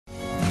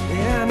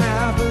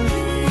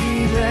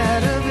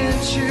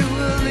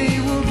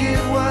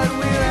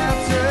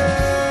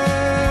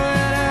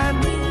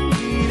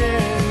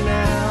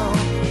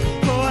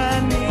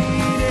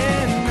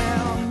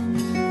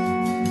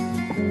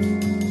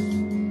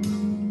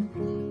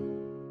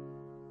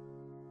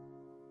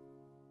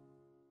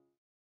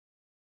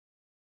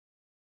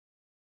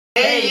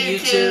Hey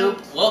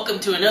YouTube! Welcome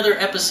to another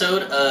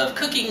episode of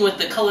Cooking with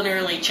the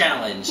Culinarily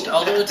Challenged,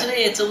 although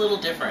today it's a little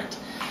different.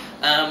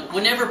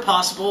 Whenever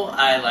possible,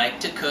 I like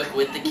to cook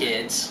with the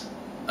kids.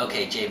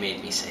 Okay, Jay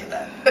made me say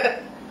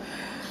that.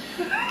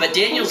 But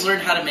Daniel's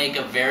learned how to make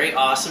a very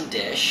awesome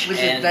dish. Which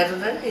is better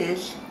than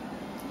his.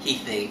 He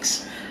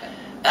thinks.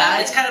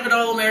 It's kind of an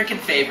all-American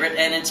favorite,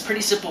 and it's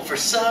pretty simple for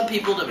some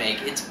people to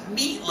make. It's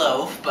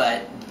meatloaf,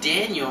 but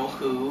Daniel,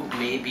 who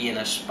may be an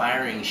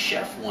aspiring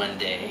chef one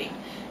day,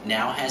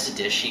 now has a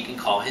dish he can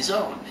call his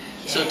own.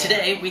 Yeah. So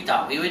today we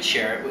thought we would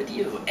share it with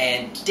you,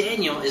 and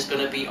Daniel is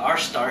going to be our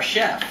star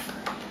chef.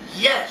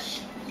 Yes!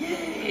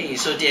 Yay!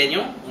 So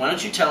Daniel, why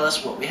don't you tell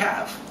us what we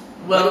have?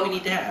 Well, what do we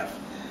need to have?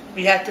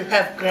 We have to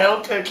have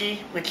ground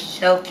turkey, which is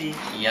healthy.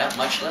 Yeah,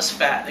 much less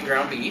fat than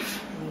ground beef.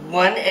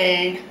 1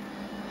 egg,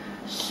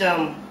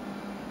 some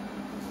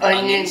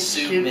onion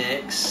soup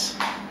mix,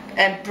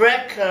 and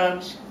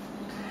breadcrumbs,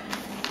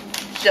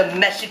 some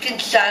Mexican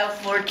style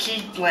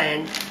 4-cheese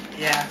blend,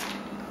 yeah,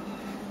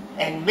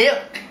 and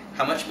milk.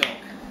 How much milk?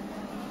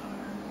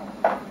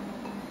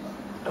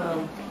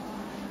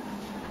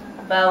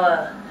 About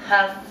a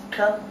half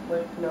cup.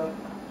 Wait, no.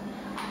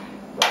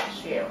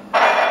 What's here?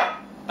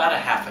 About a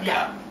half a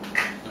cup.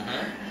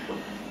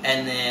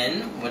 And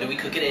then, what do we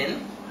cook it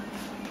in?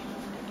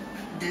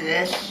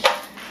 This.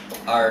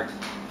 Our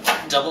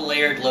double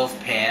layered loaf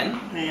pan.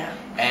 Yeah.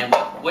 And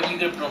what are you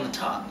going to put on the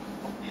top?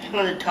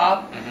 On the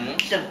top?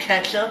 Some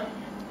ketchup.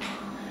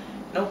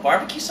 No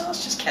barbecue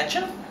sauce? Just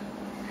ketchup?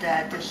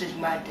 Dad, this is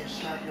my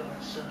dish, not yours,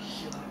 so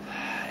sure.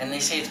 And they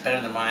say it's better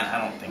than mine. I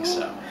don't think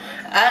so.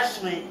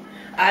 Actually,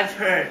 I've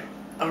heard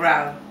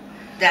around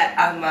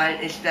that mine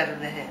is better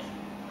than his.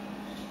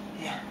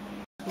 Yeah.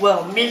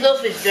 Well,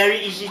 meatloaf is very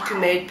easy to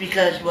make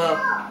because, well,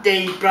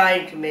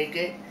 Bryan can make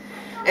it.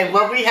 And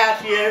what we have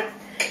here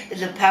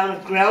is a pound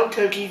of ground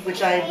turkey,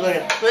 which I am going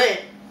to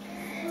put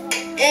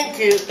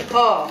into,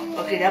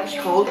 okay, that was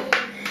cold,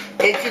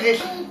 into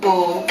this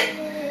bowl.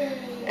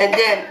 And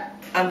then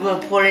I'm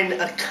going to pour in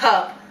a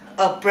cup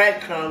of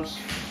breadcrumbs,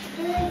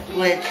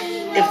 which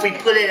if we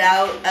put it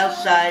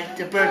outside,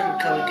 the birds will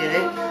come and get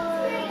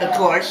it, of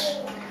course.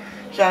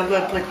 So I'm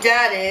going to put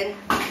that in.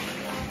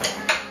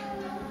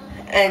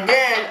 And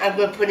then I'm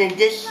going to put in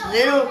this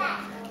little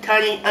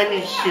tiny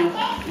onion soup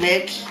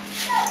mix.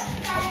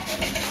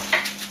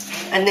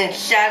 And then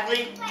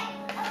sadly,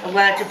 I'm going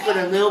to have to put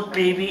a little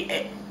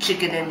baby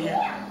chicken in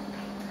here.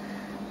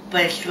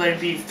 But it's going to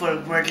be for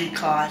a worthy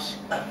cause.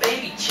 A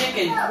baby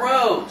chicken,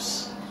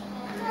 gross!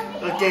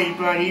 Okay,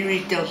 Bryan, you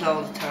eat those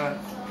all the time.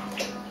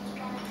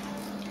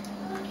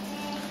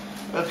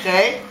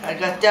 Okay, I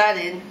got that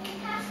in.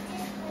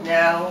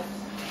 Now,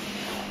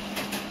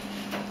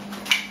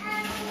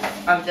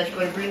 I'm just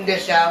going to bring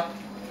this out.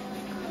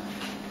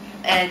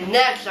 And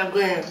next, I'm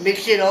going to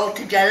mix it all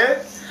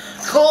together.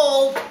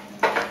 Cold!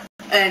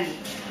 And,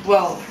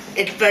 well,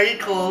 it's very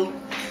cold.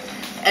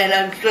 And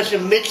I'm supposed to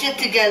mix it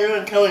together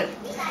until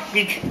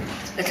you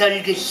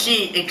can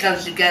see it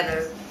comes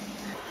together.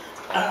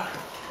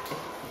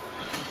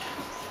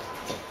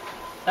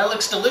 That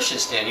looks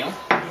delicious, Daniel.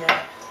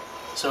 Yeah.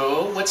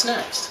 So, what's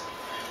next?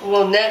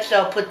 Well, next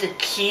I'll put the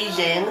cheese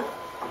in.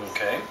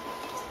 Okay.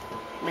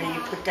 Will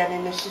you put that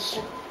in,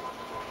 assistant?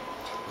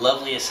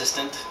 Lovely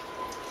assistant.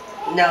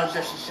 No,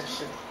 just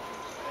assistant.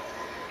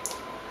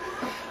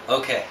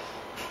 Okay.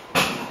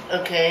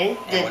 Okay.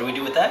 And what do we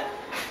do with that?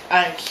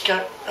 I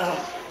start.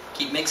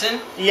 Keep mixing?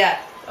 Yeah.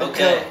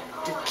 Okay.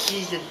 The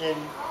cheese is in.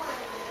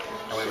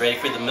 Are we ready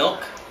for the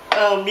milk?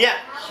 Yeah,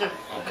 sure.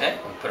 Okay,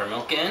 we'll put our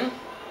milk in.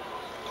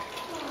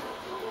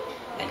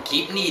 And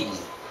keep kneading.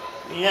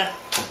 Yeah.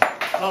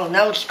 Oh,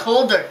 now it's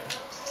colder.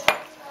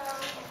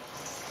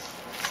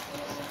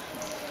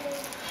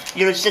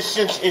 Your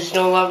assistance is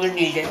no longer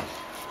needed.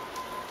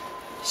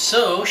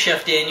 So,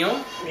 Chef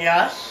Daniel.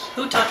 Yes?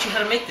 Who taught you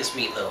how to make this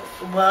meatloaf?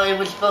 Well, it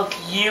was both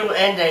you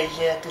and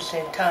AJ at the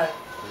same time.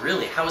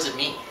 Really? How was it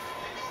me?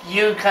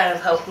 You kind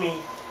of helped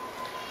me.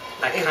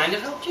 I kind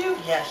of helped you?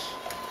 Yes.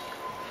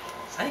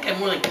 I think I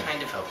more than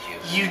kind of helped you.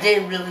 You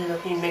didn't really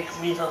let me make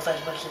meatloaf as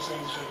much as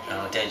AJ.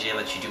 Oh, Dad J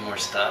let you do more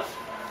stuff?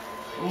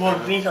 More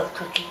meatloaf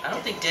cooking. I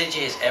don't think Dad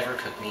J has ever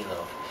cooked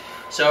meatloaf.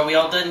 So are we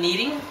all done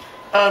kneading?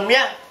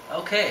 Yeah.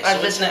 Okay, so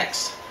what's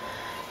next?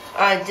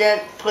 I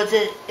then put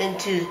it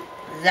into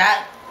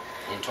that.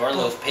 Into our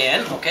loaf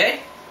pan,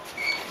 okay.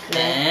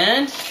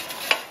 And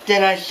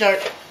then I start.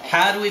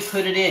 How do we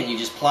put it in? You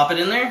just plop it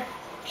in there?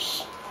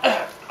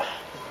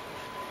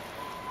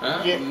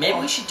 Maybe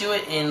we should do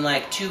it in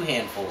like 2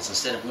 handfuls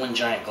instead of 1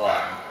 giant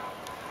glob.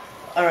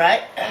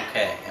 Alright.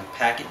 Okay, and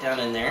pack it down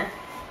in there.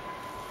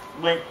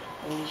 Wait,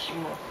 I need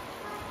some more.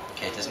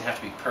 Okay, it doesn't have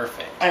to be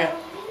perfect. I know.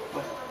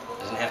 It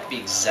doesn't have to be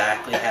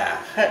exactly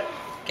half.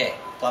 Okay,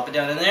 plop it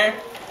down in there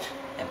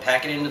and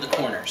pack it into the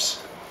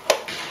corners.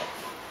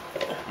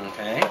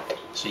 Okay,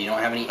 so you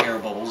don't have any air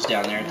bubbles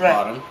down there at the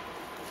bottom.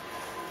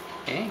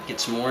 Okay, get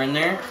some more in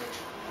there.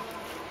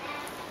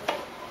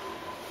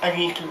 I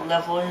need to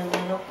level it a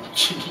little.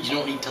 You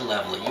don't need to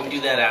level it. You can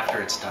do that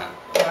after it's done.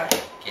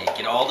 Alright. Okay,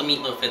 get all the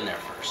meatloaf in there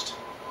first.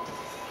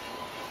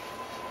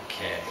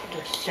 Okay.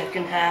 the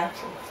second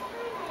half.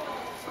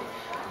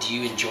 Do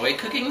you enjoy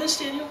cooking this,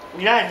 Daniel?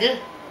 Yeah, I do. Yeah.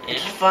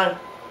 It's fun,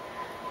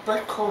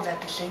 but cold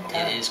at the same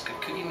time. It is.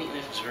 Cooking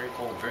meatloaf is very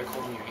cold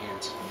in your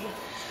hands.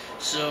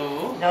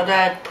 So now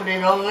that I put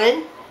it all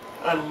in,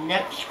 I'm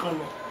next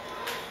gonna.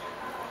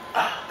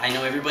 I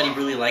know everybody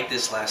really liked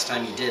this last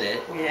time you did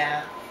it.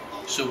 Yeah.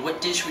 So what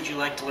dish would you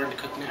like to learn to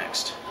cook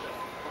next?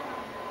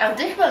 I'm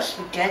thinking about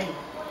spaghetti.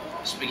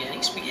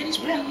 Spaghetti? Spaghetti's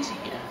pretty easy,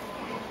 yeah.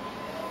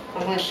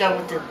 I'm gonna start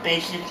with the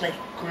basic, like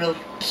grilled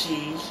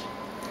cheese.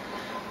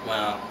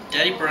 Well,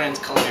 Daddy Bryan's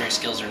culinary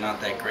skills are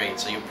not that great,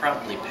 so you'll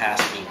probably pass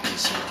me pretty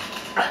soon.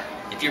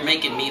 If you're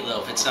making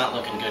meatloaf, it's not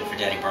looking good for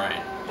Daddy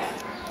Bryan.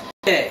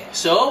 Okay,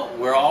 so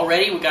we're all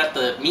ready. We got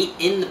the meat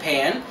in the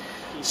pan.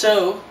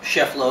 So,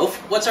 Chef Loaf,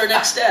 what's our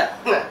next step?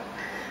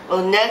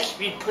 Well, next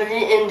we put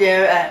it in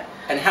there at...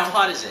 And how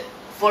hot is it?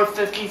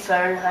 450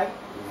 Fahrenheit.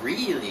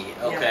 Really?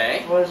 Okay.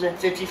 Yeah,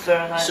 450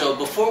 Fahrenheit. So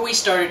before we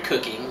started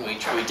cooking,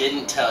 which we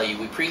didn't tell you,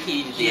 we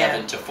preheated the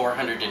oven to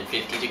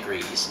 450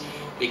 degrees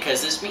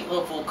because this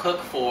meatloaf will cook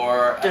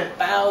for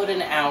about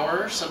an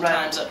hour,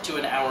 sometimes up to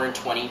an hour and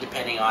 20,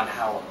 depending on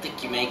how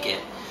thick you make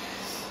it.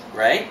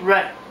 Right?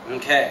 Right.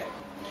 Okay.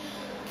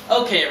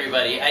 Okay,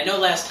 everybody. I know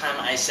last time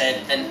I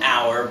said an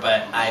hour,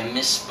 but I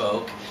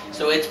misspoke.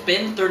 So it's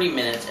been 30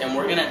 minutes, and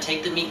we're going to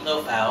take the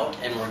meatloaf out,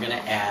 and we're going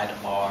to add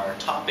our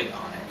topping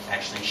on it.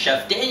 Actually,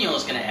 Chef Daniel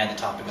is going to add the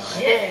topping on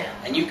it. Yeah.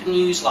 And you can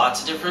use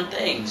lots of different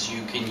things.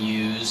 You can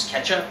use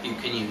ketchup, you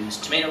can use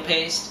tomato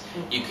paste,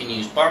 you can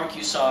use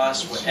barbecue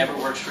sauce, whatever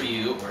works for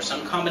you, or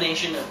some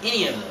combination of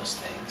any of those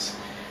things.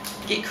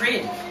 Get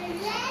creative.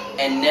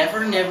 And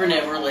never, never,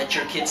 never let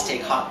your kids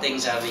take hot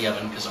things out of the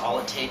oven, because all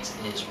it takes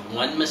is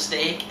one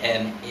mistake,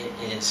 and it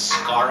is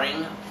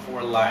scarring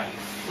for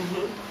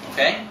life.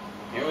 Okay?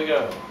 Here we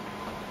go.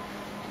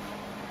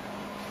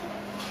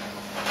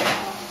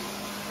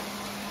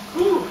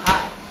 Ooh,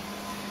 hot.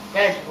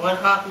 That is one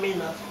hot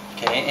meatloaf.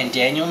 Okay, and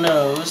Daniel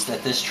knows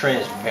that this tray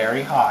is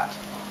very hot.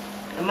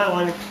 I might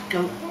want to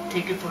go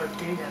take it for a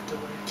date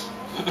afterwards.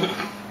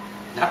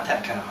 Not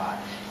that kind of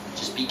hot.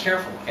 Just be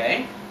careful,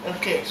 okay?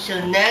 Okay,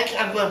 so next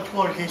I'm going to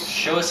pour this.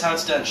 Show us how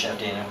it's done, Chef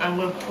Daniel. I'm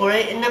going to pour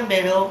it in the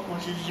middle,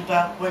 which is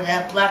about where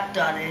that black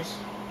dot is.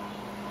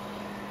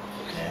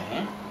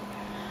 Okay.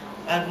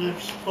 I'm going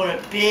to pour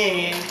it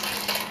big.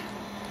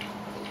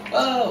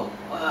 Whoa,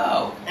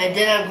 wow. And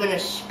then I'm going to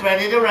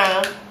spread it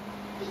around.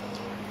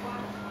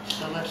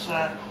 So let's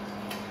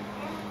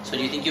So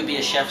do you think you'll be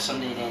a chef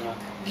someday, Daniel?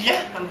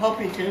 Yeah, I'm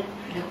hoping to.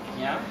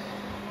 Yeah?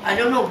 I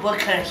don't know what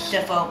kind of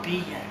chef I'll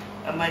be yet.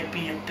 I might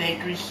be a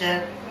bakery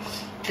chef,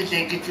 because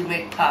I get to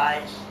make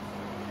pies,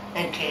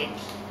 and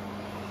cakes,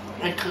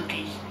 and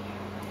cookies,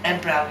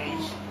 and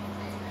brownies.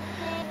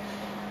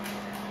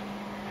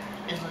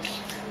 It looks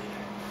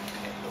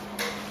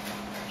good.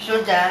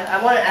 So Dad,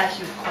 I want to ask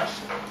you a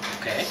question.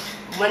 Okay.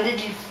 When did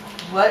you,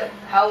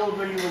 how old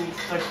were you when you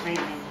first made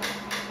me?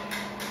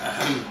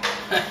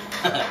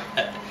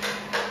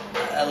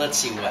 Let's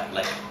see, what,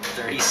 like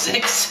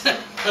 36?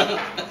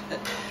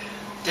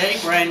 Daddy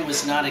Bryan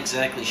was not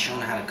exactly shown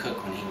how to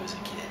cook when he was a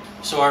kid.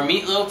 So our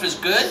meatloaf is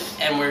good,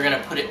 and we're going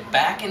to put it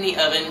back in the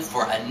oven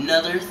for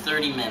another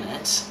 30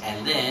 minutes,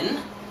 and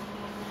then,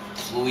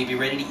 will we be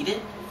ready to eat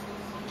it?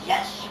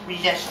 Yes, we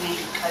just need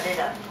to cut it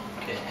up.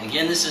 Okay, and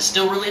again, this is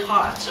still really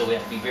hot, so we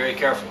have to be very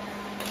careful.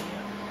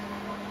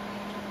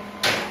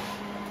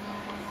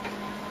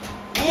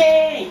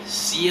 Yay!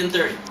 See you in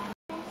 30.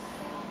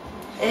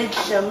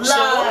 It's alive!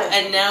 So,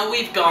 and now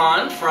we've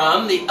gone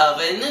from the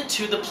oven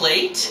to the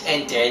plate,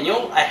 and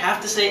Daniel, I have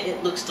to say,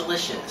 it looks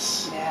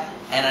delicious. Yeah.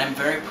 And I'm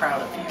very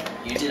proud of you.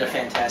 You did a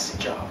fantastic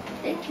job.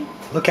 Thank you.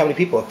 Look how many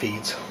people it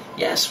feeds.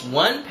 Yes,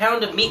 1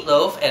 pound of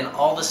meatloaf and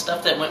all the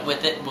stuff that went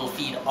with it will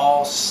feed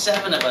all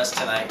 7 of us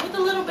tonight with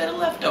a little bit of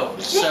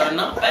leftovers. So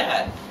not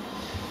bad.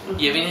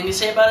 You have anything to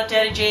say about it,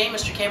 Daddy J,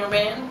 Mr.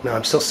 Cameraman? No,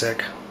 I'm still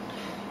sick.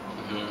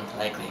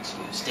 Likely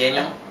excuse.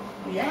 Daniel?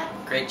 Yeah.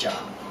 Great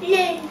job.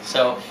 Yay!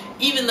 So,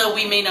 even though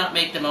we may not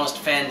make the most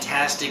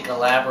fantastic,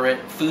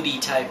 elaborate,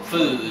 foodie type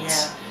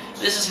foods,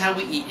 this is how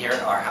we eat here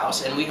at our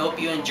house, and we hope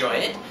you enjoy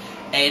it.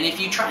 And if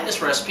you try this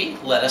recipe,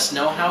 let us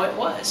know how it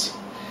was.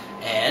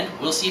 And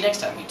we'll see you next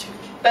time, YouTube.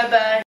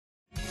 Bye-bye.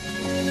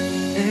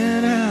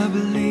 And I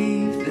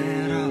believe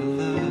that our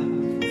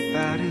love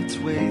found its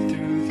way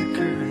through the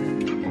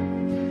current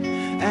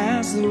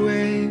as the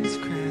way